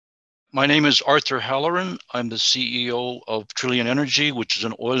My name is Arthur Halloran. I'm the CEO of Trillion Energy, which is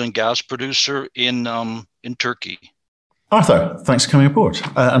an oil and gas producer in Turkey. Arthur, thanks for coming aboard,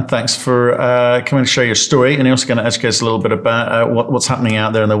 and thanks for coming to share your story. And you're also going to educate us a little bit about what's happening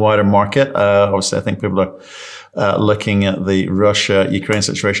out there in the wider market. Obviously, I think people are looking at the Russia-Ukraine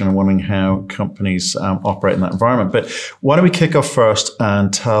situation and wondering how companies operate in that environment. But why don't we kick off first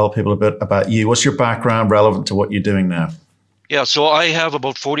and tell people a bit about you? What's your background relevant to what you're doing now? Yeah, so I have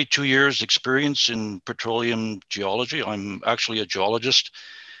about 42 years experience in petroleum geology. I'm actually a geologist,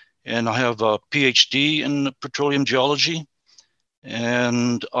 and I have a PhD in petroleum geology.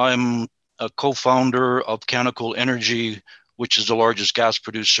 And I'm a co-founder of Canacol Energy, which is the largest gas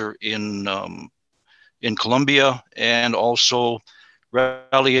producer in Colombia, and also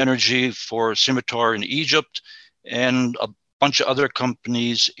Rally Energy for Scimitar in Egypt, and a bunch of other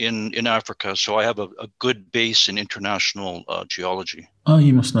companies in Africa. So I have a good base in international geology. Oh,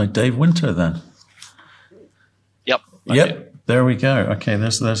 you must know Dave Winter then. Yep. Yep. There we go. Okay,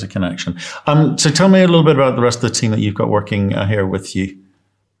 there's a connection. So tell me a little bit about the rest of the team that you've got working here with you.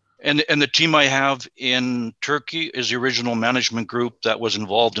 And the team I have in Turkey is the original management group that was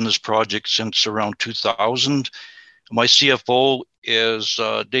involved in this project since around 2000. My CFO is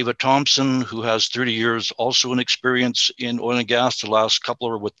David Thompson, who has 30 years also in experience in oil and gas. The last couple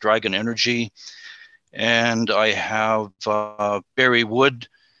are with Dragon Energy. And I have Barry Wood,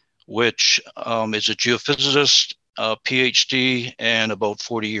 which is a geophysicist, PhD, and about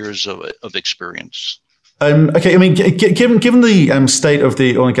 40 years of experience. Okay, I mean, given the state of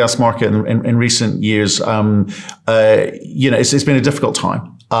the oil and gas market in recent years, it's been a difficult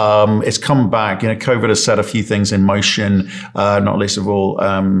time. It's come back. COVID has set a few things in motion, not least of all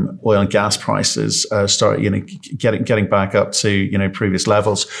oil and gas prices start getting back up to previous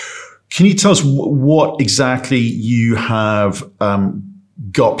levels. Can you tell us what exactly you have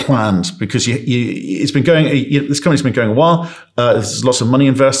got planned? Because it's been going. This company's been going a while. There's lots of money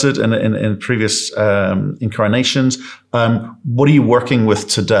invested in previous incarnations. What are you working with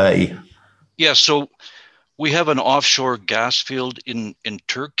today? Yeah, so we have an offshore gas field in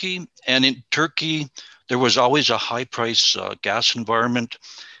Turkey, and in Turkey there was always a high price gas environment,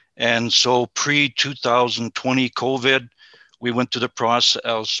 and so pre-2020 COVID, we went through the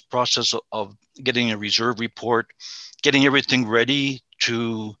process of getting a reserve report, getting everything ready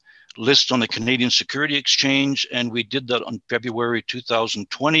to list on the Canadian Security Exchange. And we did that on February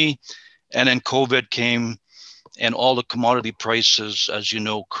 2020. And then COVID came and all the commodity prices, as you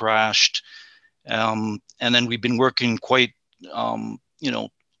know, crashed. And then we've been working quite,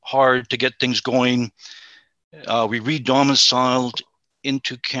 hard to get things going. We re-domiciled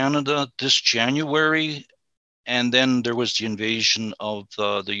into Canada this January. And then there was the invasion of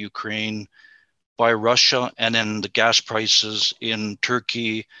the Ukraine by Russia, and then the gas prices in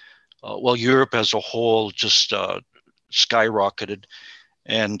Turkey, Europe as a whole just skyrocketed.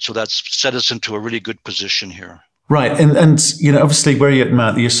 And so that's set us into a really good position here. Right, and obviously where you're at,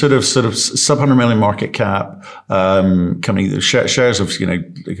 Matt, you're sort of sub 100 million market cap company. The shares have had a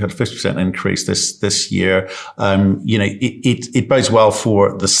 50% increase this year. It bodes well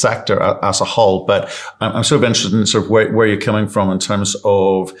for the sector as a whole. But I'm sort of interested in sort of where you're coming from in terms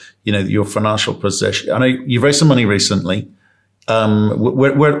of your financial position. I know you've raised some money recently.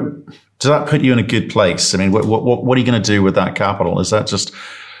 Where does that put you in a good place? I mean, what are you going to do with that capital? Is that just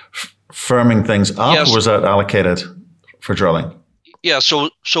firming things up, yes, or was that allocated for drilling? Yeah, so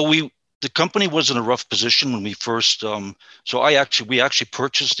the company was in a rough position when we first. We actually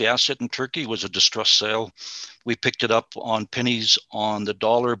purchased the asset in Turkey. It was a distressed sale. We picked it up on pennies on the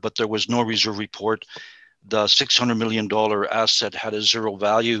dollar, but there was no reserve report. The $600 million asset had a zero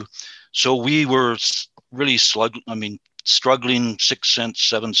value, so we were really struggling 6 cents,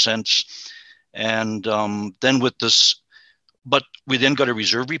 7 cents, and then with this. But we then got a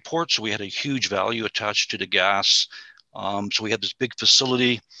reserve report, so we had a huge value attached to the gas. So we had this big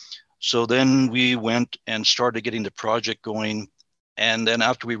facility. So then we went and started getting the project going. And then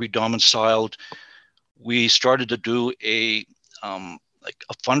after we redomiciled, we started to do a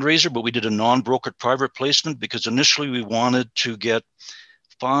fundraiser, but we did a non-brokered private placement because initially we wanted to get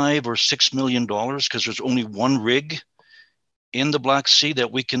 $5 or $6 million because there's only one rig in the Black Sea that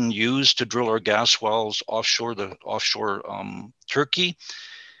we can use to drill our gas wells offshore Turkey.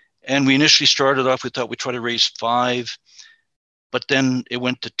 And we initially started off, we thought we'd try to raise 5, but then it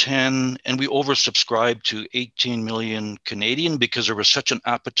went to 10, and we oversubscribed to 18 million Canadian because there was such an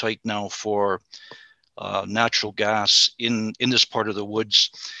appetite now for natural gas in this part of the woods.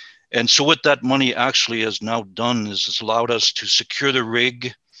 And so what that money actually has now done is it's allowed us to secure the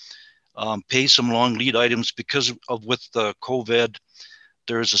rig, pay some long lead items because of with the COVID,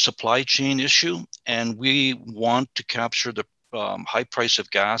 there is a supply chain issue, and we want to capture the high price of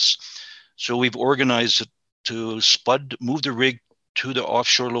gas. So we've organized it to move the rig to the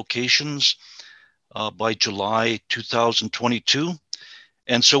offshore locations by July 2022.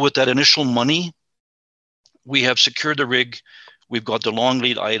 And so with that initial money, we have secured the rig. We've got the long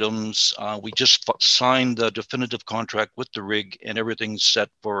lead items. We just signed the definitive contract with the rig, and everything's set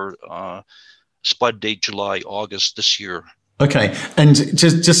for spud date July, August this year. Okay, and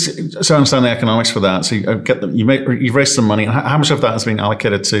just so I understand the economics for that, so you've raised some money. How much of that has been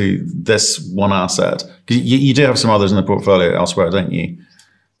allocated to this one asset? Because you do have some others in the portfolio elsewhere, don't you?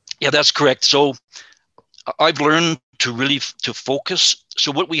 Yeah, that's correct. So I've learned to focus.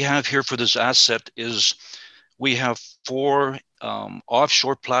 So what we have here for this asset is we have 4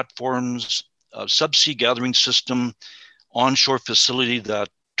 offshore platforms, a subsea gathering system, onshore facility that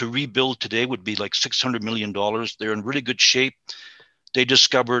to rebuild today would be like $600 million. They're in really good shape. They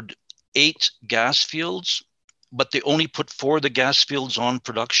discovered 8 gas fields, but they only put 4 of the gas fields on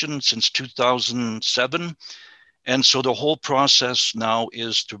production since 2007. And so the whole process now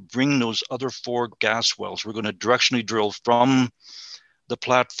is to bring those other 4 gas wells. We're going to directionally drill from the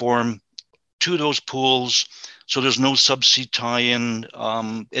platform to those pools. So there's no subsea tie-in.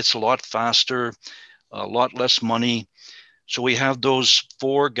 It's a lot faster, a lot less money. So we have those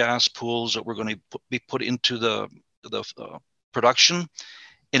 4 gas pools that we're going to be put into the production.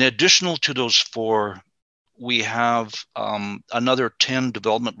 In addition to those 4, we have another 10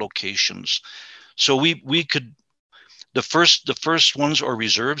 development locations. So we could, the first ones are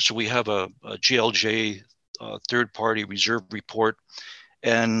reserved. So we have a GLJ third-party reserve report,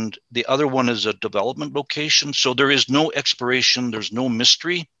 and the other one is a development location. So there is no exploration, there's no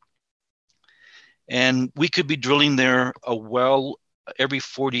mystery. And we could be drilling there a well every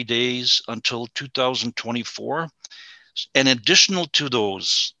 40 days until 2024. And additional to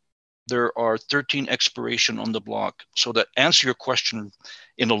those, there are 13 exploration on the block. So to answer your question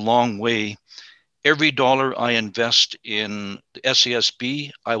in a long way, every dollar I invest in the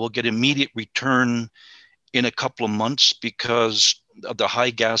SASB, I will get immediate return in a couple of months because of the high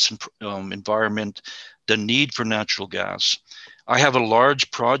gas environment, the need for natural gas. I have a large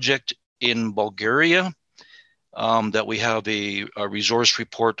project in Bulgaria that we have a resource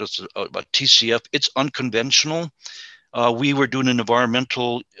report that's a TCF. It's unconventional. We were doing an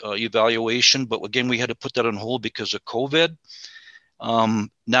environmental evaluation, but again, we had to put that on hold because of COVID.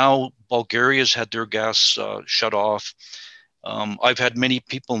 Now Bulgaria's had their gas shut off. I've had many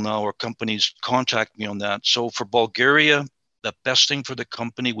people now or companies contact me on that. So for Bulgaria, the best thing for the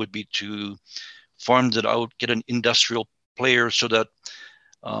company would be to farm it out, get an industrial player so that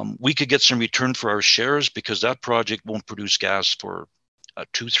we could get some return for our shares, because that project won't produce gas for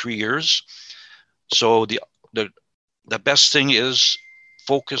 2-3 years. So the best thing is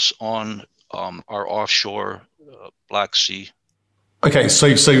focus on our offshore Black Sea. Okay, so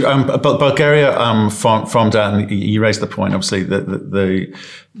Bulgaria farmed out, and you raised the point, obviously, that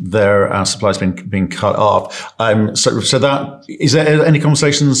their supply's been cut off. So that, is there any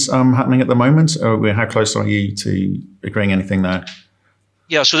conversations happening at the moment, or how close are you to agreeing anything there?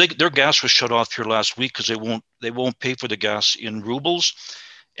 Yeah, so their gas was shut off here last week because they won't pay for the gas in rubles.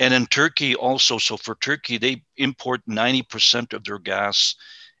 And in Turkey also, so for Turkey, they import 90% of their gas,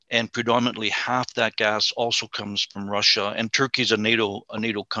 and predominantly half that gas also comes from Russia. And Turkey is a NATO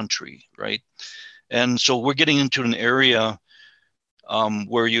country, right? And so we're getting into an area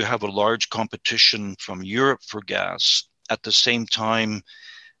where you have a large competition from Europe for gas. At the same time,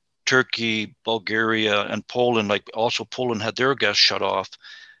 Turkey, Bulgaria, and Poland, like also Poland had their gas shut off.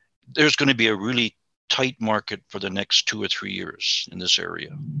 There's going to be a really tight market for the next 2 or 3 years in this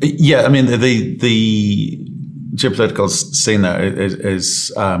area. Yeah, I mean, the geopolitical scene there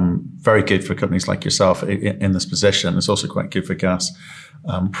is very good for companies like yourself in this position. It's also quite good for gas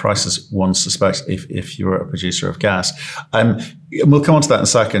prices, one suspects, if you're a producer of gas. We'll come on to that in a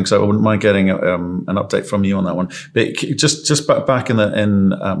second, because I wouldn't mind getting an update from you on that one. But just back in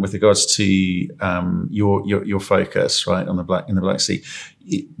with regards to your focus, right, on the Black Sea,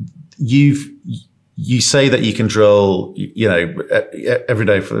 you say that you can drill, every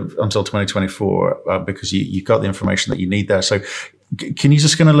day until 2024 because you've got the information that you need there. So can you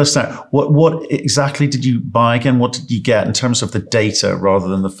just kind of list out what exactly did you buy again? What did you get in terms of the data rather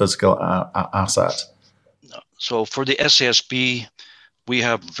than the physical asset? So for the SASB, we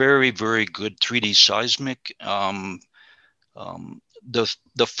have very, very good 3D seismic.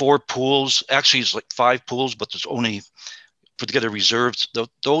 The 4 pools, actually it's like 5 pools, but there's only, for together reserves,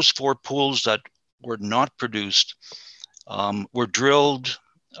 those 4 pools that were not produced were drilled,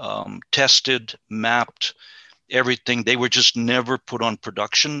 tested, mapped, everything. They were just never put on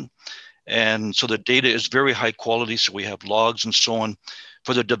production. And so the data is very high quality. So we have logs and so on.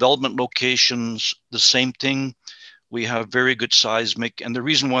 For the development locations, the same thing. We have very good seismic. And the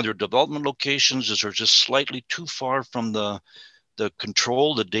reason why they're development locations is they're just slightly too far from the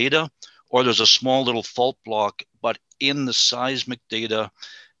control, the data, or there's a small little fault block. But in the seismic data,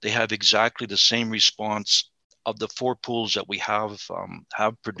 they have exactly the same response of the 4 pools that we have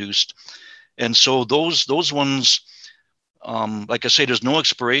produced. And so those ones, like I say, there's no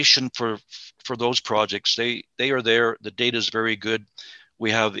expiration for those projects. They are there. The data is very good.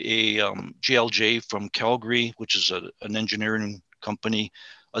 We have a GLJ from Calgary, which is an engineering company,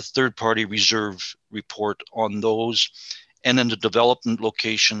 a third-party reserve report on those. And then the development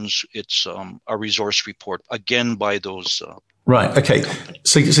locations, it's a resource report, again, by those right. Okay.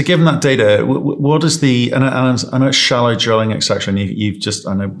 So given that data, what is the, and I know it's shallow drilling, etc. And you've just,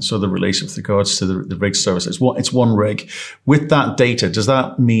 I know, saw the release with regards to the rig service. It's one rig. With that data, does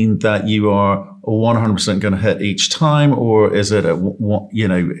that mean that you are 100% going to hit each time, or is it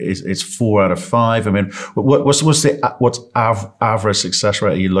it's 4 out of 5? I mean, what's average success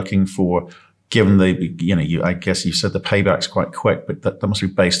rate are you looking for? Given the, I guess you said the payback's quite quick, but that must be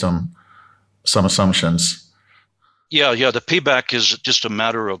based on some assumptions. Yeah. The payback is just a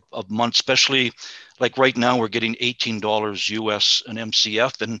matter of months, especially like right now we're getting $18 US an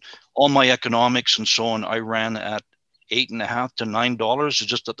MCF, and all my economics and so on, I ran at $8.50 to $9. It's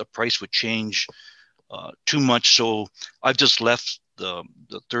just that the price would change too much. So I've just left the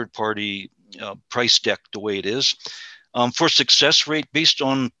third party price deck the way it is. For success rate, based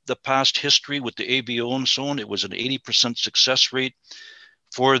on the past history with the AVO and so on, it was an 80% success rate.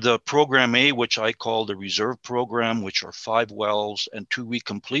 For the program A, which I call the reserve program, which are 5 wells and 2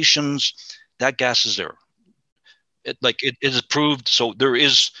 recompletions, that gas is there. It is proved. So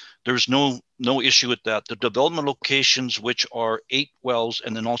there's no issue with that. The development locations, which are 8 wells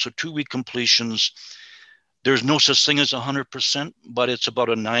and then also 2 recompletions, there's no such thing as 100%, but it's about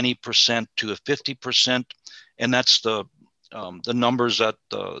a 90% to a 50%. And that's the numbers that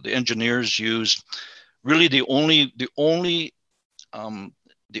the engineers use. Really, the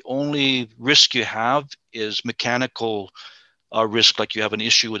only risk you have is mechanical risk, like you have an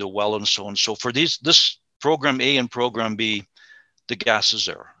issue with a well and so on. So for this program A and program B, the gas is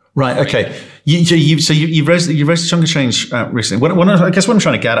there. Right. Okay. You've raised a chunk of change recently. I guess what I'm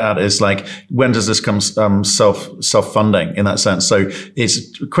trying to get at is like, when does this come self funding in that sense? So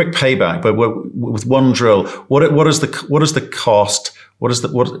it's a quick payback, but with one drill, what is the cost?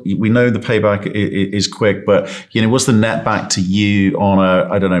 We know the payback is quick, but what's the net back to you on a,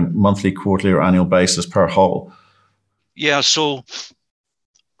 I don't know, monthly, quarterly, or annual basis per hole? Yeah. So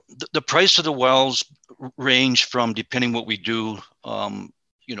the price of the wells range from, depending what we do,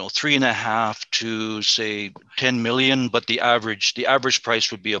 3.5 to say 10 million, but the average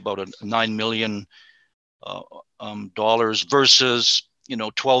price would be about $9 million versus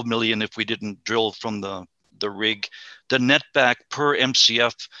 12 million if we didn't drill from the rig. The net back per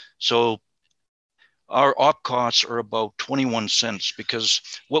MCF, so our op costs are about 21 cents, because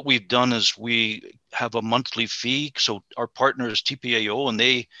what we've done is we have a monthly fee. So our partner is TPAO, and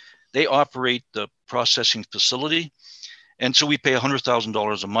they operate the processing facility. And so we pay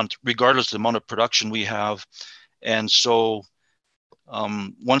 $100,000 a month, regardless of the amount of production we have. And so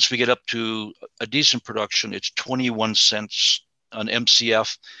once we get up to a decent production, it's 21 cents an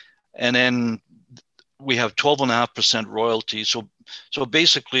MCF. And then we have 12.5% royalty. So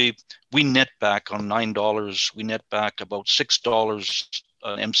basically, we net back on $9. We net back about $6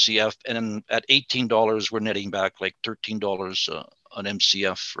 an MCF. And then at $18, we're netting back like $13 an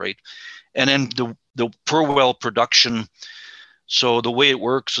MCF, right? And then the per well production. So the way it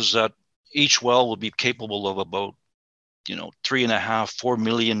works is that each well will be capable of about 3.5-4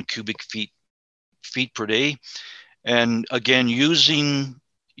 million cubic feet per day. And again, using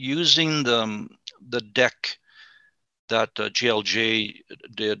the deck that GLJ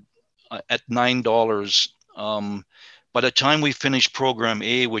did at $9. By the time we finish program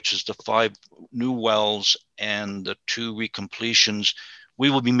A, which is the 5 new wells and the 2 recompletions, we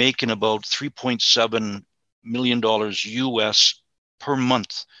will be making about $3.7 million US per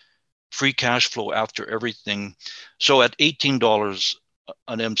month free cash flow after everything. So at $18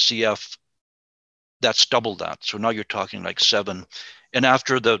 an MCF, that's double that. So now you're talking like 7. And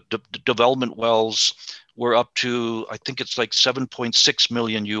after the development wells, we're up to, I think it's like 7.6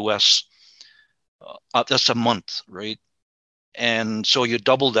 million US. That's a month, right? And so you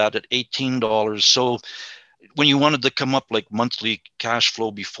double that at $18. So when you wanted to come up like monthly cash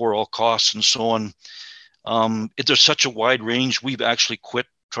flow before all costs and so on, if there's such a wide range, we've actually quit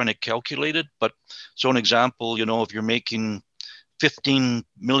trying to calculate it. But so an example, if you're making $15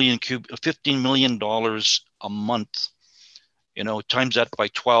 million a month, times that by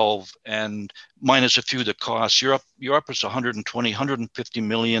 12 and minus a few of the costs, you're up as 150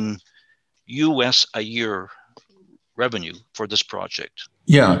 million US a year revenue for this project.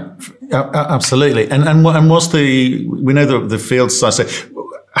 Yeah, absolutely. And what's we know the field size. So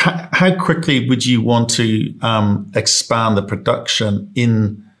how quickly would you want to expand the production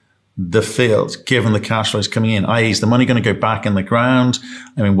in the field, given the cash flows coming in? I.e., is the money going to go back in the ground?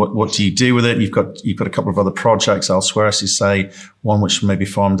 I mean, what do you do with it? You've got a couple of other projects elsewhere, as you say, one which may be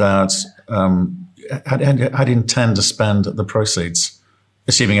farmed out. How do you intend to spend the proceeds,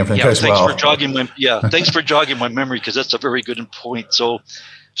 assuming everything goes well? Thanks for jogging my memory, because that's a very good point. So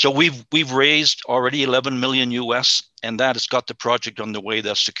we've raised already 11 million US, and that has got the project on the way.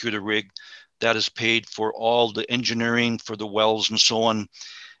 That's secured a rig, that is paid for all the engineering for the wells and so on.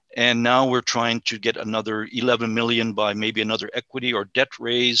 And now we're trying to get another 11 million by maybe another equity or debt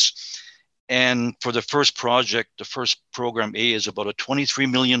raise. And for the first project, the first program A is about a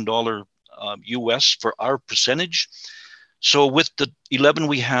 $23 million US for our percentage. So with the 11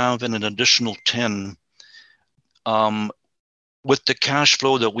 we have and an additional 10, with the cash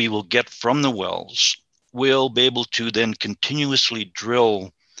flow that we will get from the wells, we'll be able to then continuously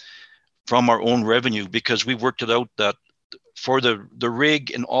drill from our own revenue, because we worked it out that for the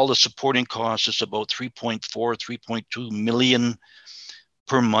rig and all the supporting costs, it's about 3.2 million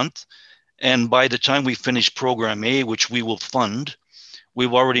per month. And by the time we finish program A, which we will fund,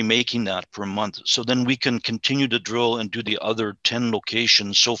 we're already making that per month. So then we can continue to drill and do the other 10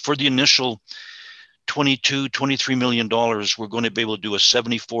 locations. So for the initial $23 million, we're going to be able to do a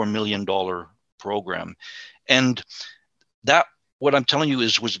 $74 million program. And that, what I'm telling you,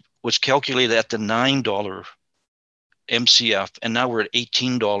 was calculated at the $9 MCF, and now we're at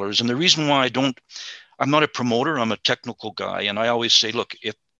 $18. And the reason why I'm not a promoter, I'm a technical guy. And I always say, look,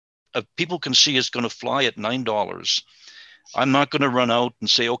 if people can see it's going to fly at $9, I'm not going to run out and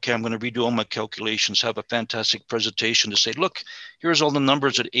say, okay, I'm going to redo all my calculations, have a fantastic presentation to say, look, here's all the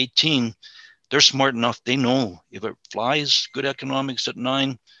numbers at 18. They're smart enough. They know if it flies, good economics at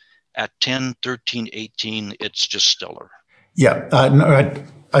 9, at 10, 13, 18, it's just stellar. Yeah, no,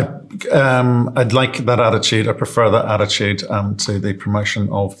 I'd like that attitude. I prefer that attitude to the promotion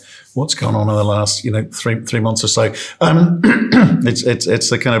of what's gone on in the last, 3 months or so. It's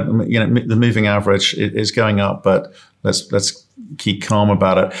the kind of, the moving average is going up, but let's keep calm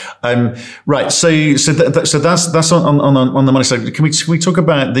about it. Right. So that's on the money side. Can we talk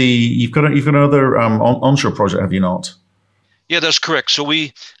about you've got another onshore project, have you not? Yeah, that's correct. So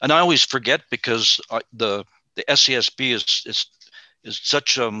I always forget, because the SASB is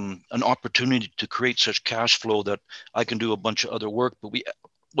such an opportunity to create such cash flow that I can do a bunch of other work. But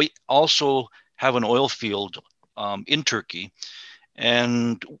we also have an oil field in Turkey,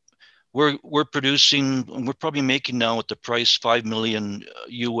 and we're producing. We're probably making now at the price $5 million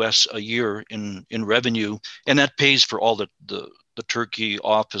US a year in revenue, and that pays for all the Turkey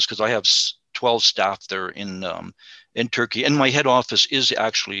office, because I have 12 staff there in Turkey, and my head office is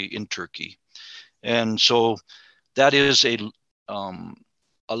actually in Turkey, and so that is a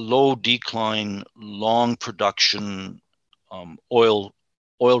low decline, long production oil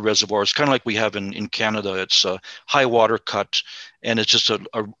reservoir. It's kind of like we have in Canada. It's a high water cut, and it's just a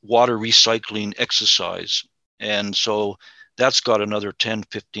water recycling exercise. And so that's got another 10,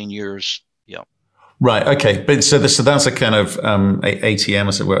 15 years. Yeah. Right. Okay. But so that's a kind of ATM,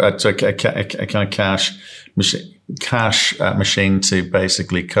 as it were, a kind of cash machine to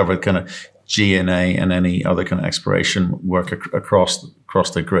basically cover kind of G&A and any other kind of exploration work across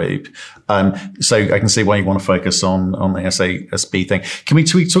the group. So I can see why you want to focus on the SASB thing. Can we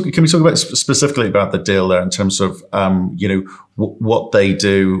talk about specifically about the deal there in terms of what they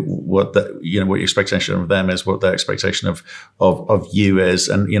do, what your expectation of them is, what their expectation of you is,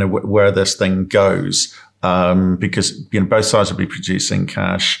 and where this thing goes, because both sides will be producing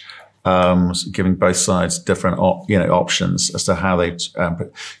cash. Giving both sides different, options as to how they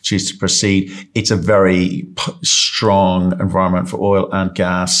choose to proceed. It's a very strong environment for oil and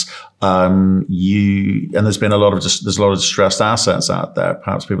gas. And there's been a lot of distressed assets out there.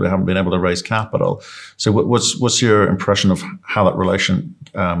 Perhaps people haven't been able to raise capital. So, what's your impression of how that relation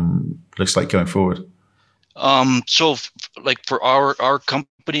looks like going forward? So, like for our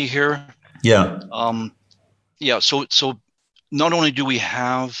company here, So not only do we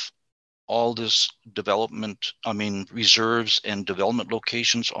have all this development, reserves and development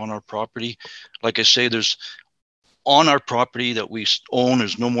locations on our property. Like I say, there's on our property that we own,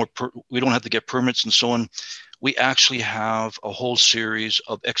 there's no more, we don't have to get permits and so on. we actually have a whole series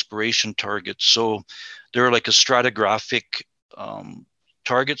of exploration targets. So they're like a stratigraphic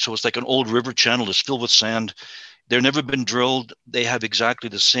target. So it's like an old river channel that's filled with sand. They've never been drilled. They have exactly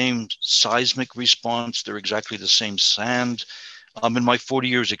the same seismic response. They're exactly the same sand. In my 40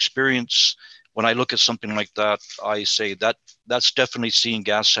 years experience, when I look at something like that, I say that's definitely seeing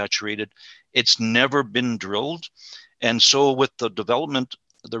gas saturated. It's never been drilled. And so with the development,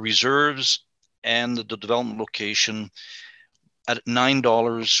 the reserves and the development location, at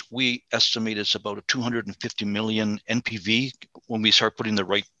 $9, we estimate it's about a 250 million NPV when we start putting the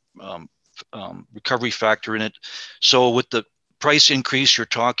right recovery factor in it. So with the price increase, you're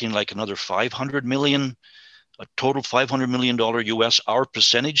talking like another 500 million, a total $500 million US, our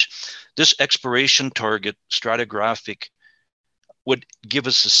percentage. This exploration target stratigraphic would give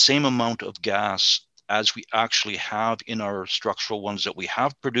us the same amount of gas as we actually have in our structural ones that we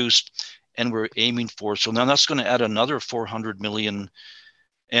have produced and we're aiming for. So now that's going to add another 400 million.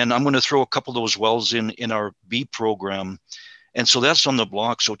 And I'm going to throw a couple of those wells in our B program. And so that's on the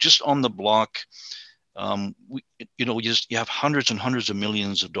block. So just on the block, you have hundreds and hundreds of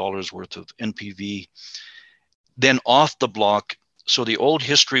millions of dollars worth of NPV. Then off the block, so the old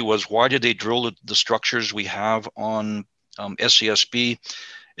history was, why did they drill the structures we have on SCSB?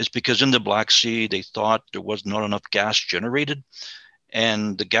 Is because in the Black Sea, they thought there was not enough gas generated.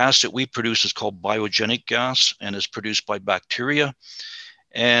 And the gas that we produce is called biogenic gas and is produced by bacteria.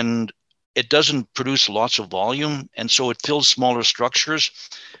 And it doesn't produce lots of volume. And so it fills smaller structures.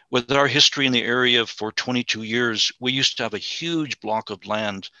 With our history in the area for 22 years, we used to have a huge block of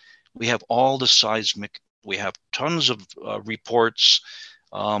land. We have all the seismic, we have tons of reports,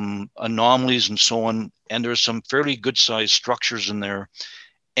 anomalies and so on. And there's some fairly good sized structures in there.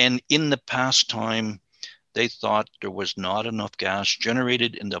 And in the past time, they thought there was not enough gas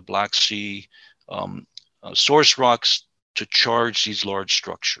generated in the Black Sea source rocks to charge these large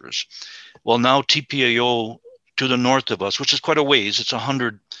structures. Well, now TPAO to the north of us, which is quite a ways, it's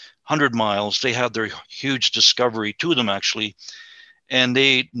 100 miles, they have their huge discovery, two of them actually, and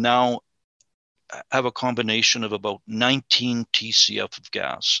they now have a combination of about 19 TCF of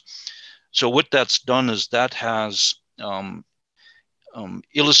gas. So what that's done is that has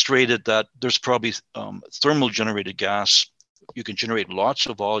illustrated that there's probably thermal generated gas. You can generate lots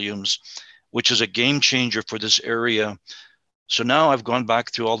of volumes, which is a game changer for this area. So now I've gone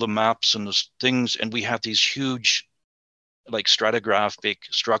back through all the maps and the things, and we have these huge, like stratigraphic,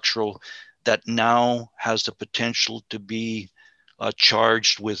 structural, that now has the potential to be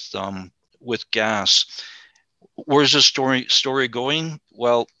charged with gas. Where's the story going?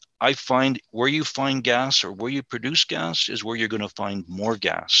 Well, I find where you find gas or where you produce gas is where you're going to find more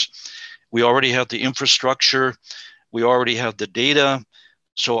gas. We already have the infrastructure. We already have the data.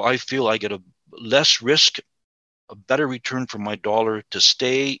 So I feel I get a less risk, a better return for my dollar to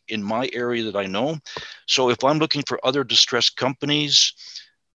stay in my area that I know. So if I'm looking for other distressed companies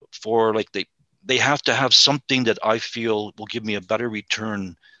for like they have to have something that I feel will give me a better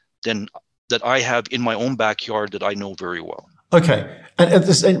return than that I have in my own backyard that I know very well. Okay. And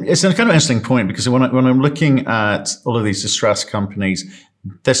it's a kind of interesting point because when I'm looking at all of these distressed companies,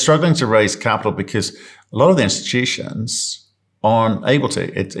 they're struggling to raise capital because a lot of the institutions aren't able to.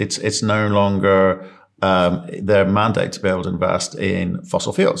 It's no longer their mandate to be able to invest in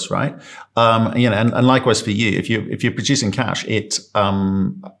fossil fuels, right? And likewise for you, if you're producing cash,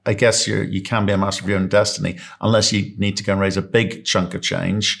 I guess you can be a master of your own destiny unless you need to go and raise a big chunk of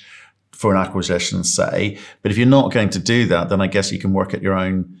change for an acquisition, say. But if you're not going to do that, then I guess you can work at your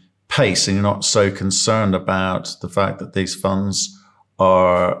own pace and you're not so concerned about the fact that these funds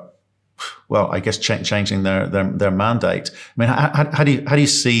are, well, I guess changing their mandate. I mean, how do you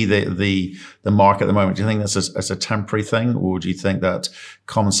see the market at the moment? Do you think that's as a temporary thing, or do you think that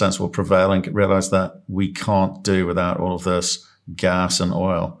common sense will prevail and realize that we can't do without all of this gas and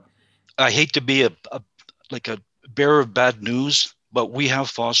oil? I hate to be a bearer of bad news, but we have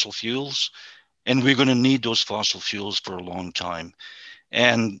fossil fuels and we're going to need those fossil fuels for a long time.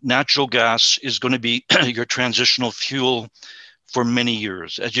 And natural gas is going to be your transitional fuel for many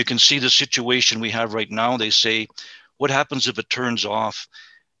years. As you can see, the situation we have right now, they say, what happens if it turns off?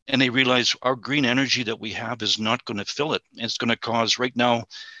 And they realize our green energy that we have is not going to fill it. It's going to cause, right now,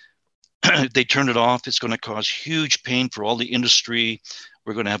 they turn it off, it's going to cause huge pain for all the industry.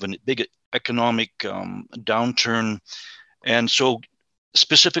 We're going to have a big economic downturn. And so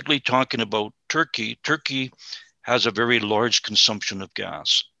specifically talking about Turkey has a very large consumption of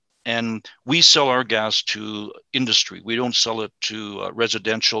gas. And we sell our gas to industry. We don't sell it to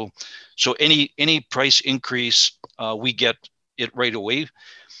residential. So any price increase, we get it right away.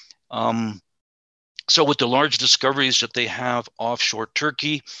 So with the large discoveries that they have offshore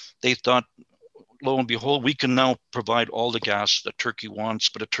Turkey, they thought, lo and behold, we can now provide all the gas that Turkey wants.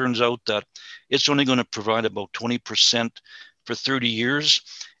 But it turns out that it's only going to provide about 20% for 30 years.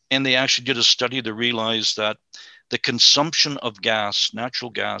 And they actually did a study to realize that the consumption of gas,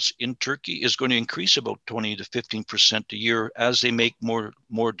 natural gas in Turkey is going to increase about 20 to 15% a year as they make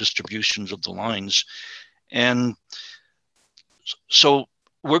more distributions of the lines. And so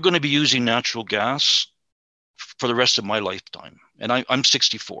we're going to be using natural gas for the rest of my lifetime. And I'm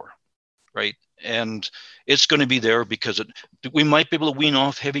 64, right? And it's going to be there because we might be able to wean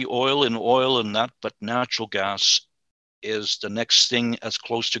off heavy oil and that, but natural gas is the next thing as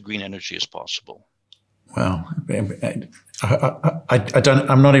close to green energy as possible. Well,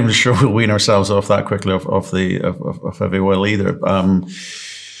 I'm not even sure we'll wean ourselves off that quickly of heavy oil either.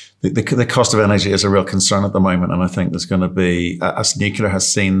 The cost of energy is a real concern at the moment, and I think there's going to be, as nuclear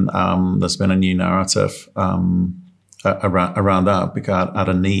has seen, there's been a new narrative around that at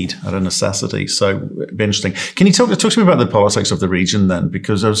a need, at a necessity. So it'd be interesting. Can you talk to me about the politics of the region then?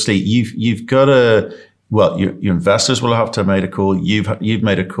 Because obviously you've got to. Well, your investors will have to have made a call. You've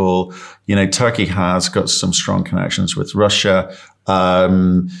made a call. You know, Turkey has got some strong connections with Russia.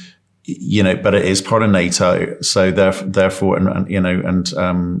 You know, but it is part of NATO. So therefore, I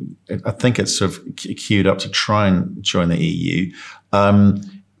think it's sort of queued up to try and join the EU. The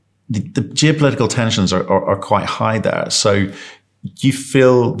geopolitical tensions are quite high there. So do you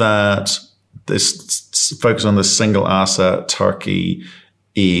feel that this focus on this single asset, Turkey,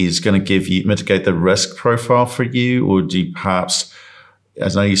 is going to mitigate the risk profile for you? Or do you perhaps,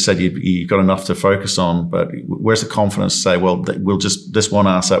 as I know you said you've got enough to focus on, but where's the confidence to say, well, this one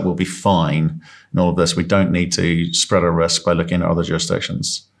asset will be fine in all of this. We don't need to spread our risk by looking at other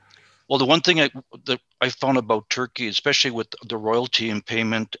jurisdictions. Well, the one thing that I found about Turkey, especially with the royalty and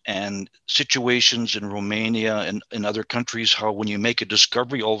payment and situations in Romania and in other countries, how when you make a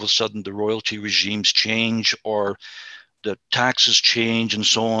discovery, all of a sudden the royalty regimes change or the taxes change and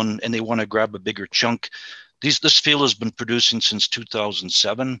so on, and they want to grab a bigger chunk. This field has been producing since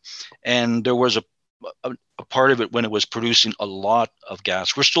 2007, and there was a part of it when it was producing a lot of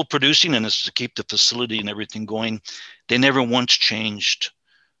gas. We're still producing, and it's to keep the facility and everything going. They never once changed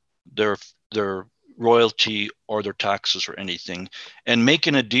their royalty or their taxes or anything. And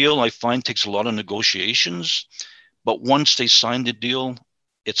making a deal, I find, takes a lot of negotiations. But once they sign the deal,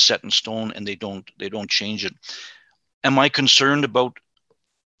 it's set in stone, and they don't change it. Am I concerned about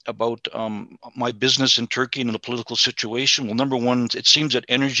my business in Turkey and the political situation? Well, number one, it seems that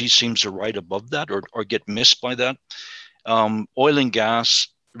energy seems to ride above that or get missed by that. Oil and gas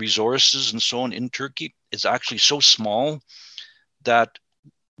resources and so on in Turkey is actually so small that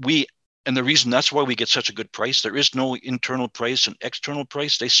and the reason that's why we get such a good price, there is no internal price and external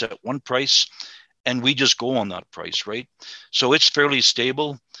price. They set one price and we just go on that price, right? So it's fairly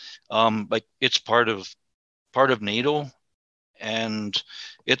stable. Like it's part of NATO, and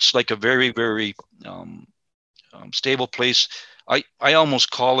it's like a very, very stable place. I almost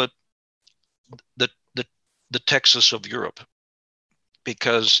call it the Texas of Europe,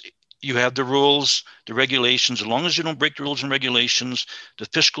 because you have the rules, the regulations. As long as you don't break the rules and regulations, the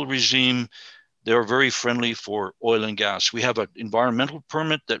fiscal regime, they're very friendly for oil and gas. We have an environmental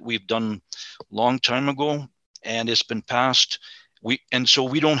permit that we've done a long time ago, and it's been passed. So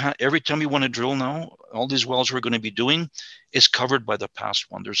we don't have, every time we want to drill now, all these wells we're going to be doing is covered by the past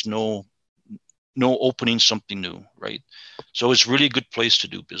one. There's no opening something new, right? So it's really a good place to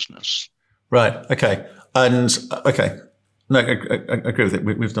do business. Right. Okay. Okay. No, I agree with it.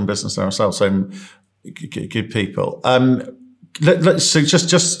 We've done business there ourselves. So good people. So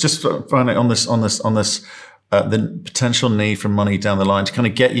just finally on this, the potential need for money down the line to kind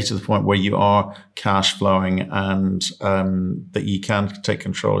of get you to the point where you are cash flowing and that you can take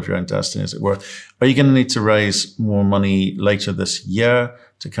control of your own destiny, as it were. Are you going to need to raise more money later this year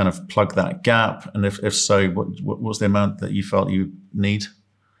to kind of plug that gap? And if so, what was the amount that you felt you need?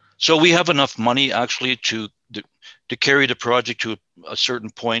 So we have enough money actually to carry the project to a certain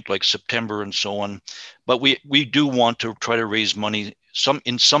point, like September and so on. But we do want to try to raise money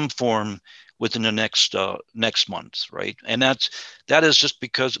in some form within the next month, right? And that is just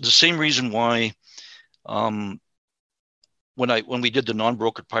because the same reason why when we did the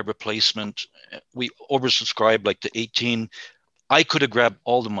non-brokered private placement, we oversubscribed like to 18. I could have grabbed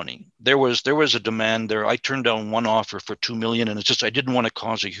all the money. There was a demand there. I turned down one offer for $2 million, and it's just I didn't want to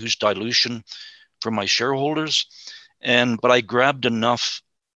cause a huge dilution for my shareholders. But I grabbed enough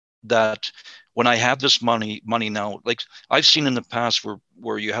that when I have this money now, like I've seen in the past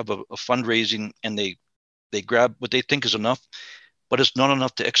where you have a fundraising and they grab what they think is enough. but it's not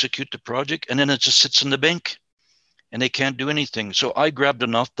enough to execute the project. And then it just sits in the bank and they can't do anything. So I grabbed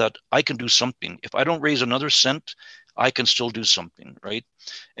enough that I can do something. If I don't raise another cent, I can still do something, right?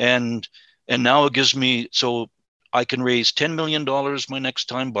 And now it gives me, so I can raise $10 million my next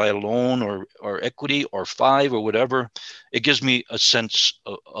time by a loan or equity or 5 or whatever. It gives me a sense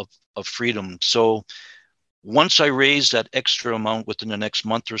of freedom. So once I raise that extra amount within the next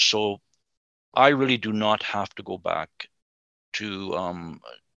month or so, I really do not have to go back to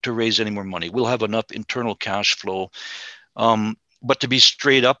raise any more money. We'll have enough internal cash flow. But to be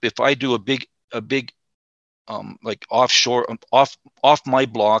straight up, if I do a big like offshore, off my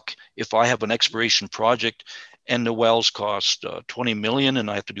block, if I have an exploration project and the wells cost 20 million and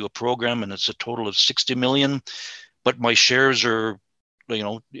I have to do a program and it's a total of 60 million, but my shares are,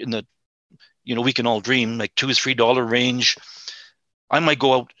 in the, we can all dream like $2-3 range, I might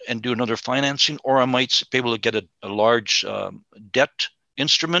go out and do another financing, or I might be able to get a large debt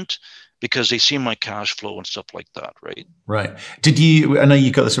instrument because they see my cash flow and stuff like that, right? Right. I know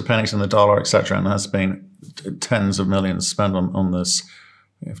you got this repentance in the dollar, et cetera, and there's been tens of millions spent on this,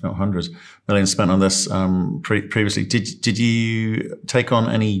 if not hundreds millions spent on this previously. Did you take on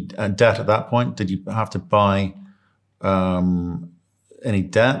any debt at that point? Did you have to buy any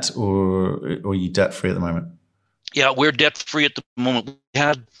debt, or are you debt free at the moment? Yeah, we're debt free at the moment. We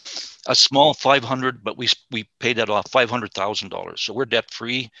had a small 500, but we paid that off, $500,000. So we're debt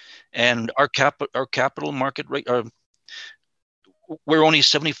free, and our capital market rate, we're only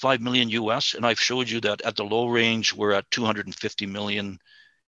 75 million US, and I've showed you that at the low range we're at 250 million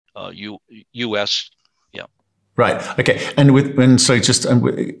US. Yeah. Right. Okay. So just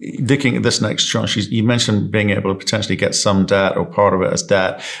looking at this next tranche, you mentioned being able to potentially get some debt or part of it as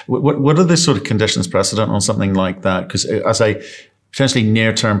debt. What are the sort of conditions precedent on something like that? Because as a potentially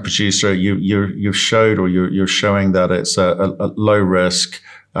near-term producer, you've showing that it's a low risk,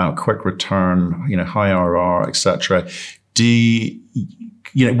 quick return, high IRR, etc.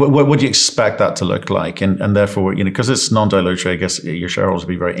 What do you expect that to look like? And therefore, because it's non-dilutory, I guess your shareholders will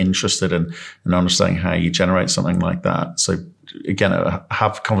be very interested in understanding how you generate something like that. So again,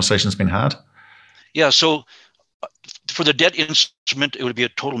 have conversations been had? Yeah. So for the debt instrument, it would be a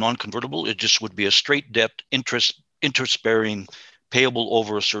total non-convertible. It just would be a straight debt, interest-bearing, payable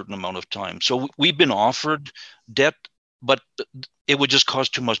over a certain amount of time. So we've been offered debt, but it would just cause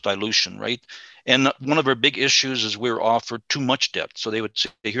too much dilution, right? And one of our big issues is we're offered too much debt. So they would say,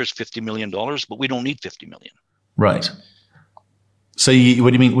 here's $50 million, but we don't need 50 million. Right. So what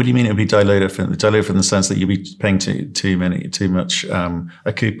do you mean? What do you mean it would be dilutive? Dilutive in the sense that you'll be paying too much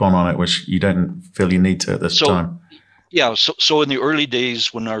a coupon on it, which you don't feel you need to at this time. Yeah. So in the early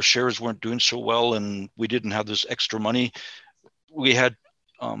days when our shares weren't doing so well and we didn't have this extra money, we had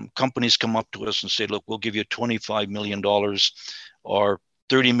companies come up to us and say, look, we'll give you $25 million or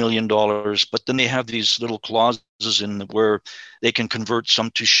 $30 million, but then they have these little clauses in where they can convert some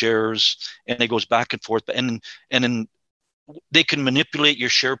to shares, and it goes back and forth. And then they can manipulate your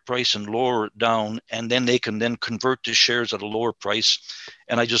share price and lower it down, and then they can then convert to shares at a lower price.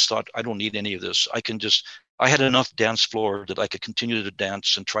 And I just thought, I don't need any of this. I had enough dance floor that I could continue to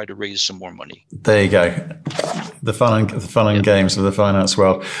dance and try to raise some more money. There you go. The fun and games of the finance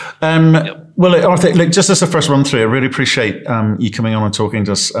world. Well, Arthur, look, just as a first run through, I really appreciate you coming on and talking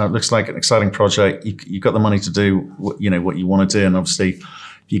to us. Looks like an exciting project. You've got the money to do what you want to do, and obviously, if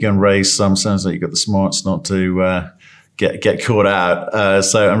you can raise some, sounds like you've got the smarts not to get caught out.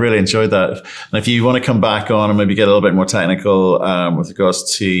 So I really enjoyed that. And if you want to come back on and maybe get a little bit more technical with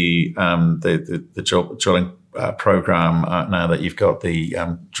regards to the drilling program, now that you've got the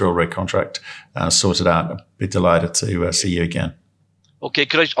drill rig contract sorted out, I'd be delighted to see you again. Okay,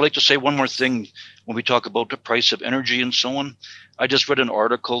 I'd like to say one more thing when we talk about the price of energy and so on. I just read an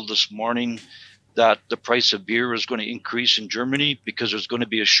article this morning that the price of beer is going to increase in Germany because there's going to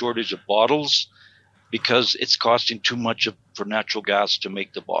be a shortage of bottles, because it's costing too much for natural gas to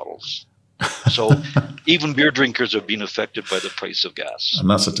make the bottles. So even beer drinkers are being affected by the price of gas. And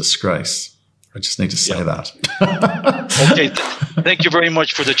that's a disgrace. I just need to say that. Okay. Thank you very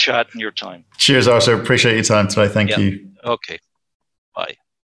much for the chat and your time. Cheers, Arthur. Appreciate your time today. Thank you. Okay. Bye.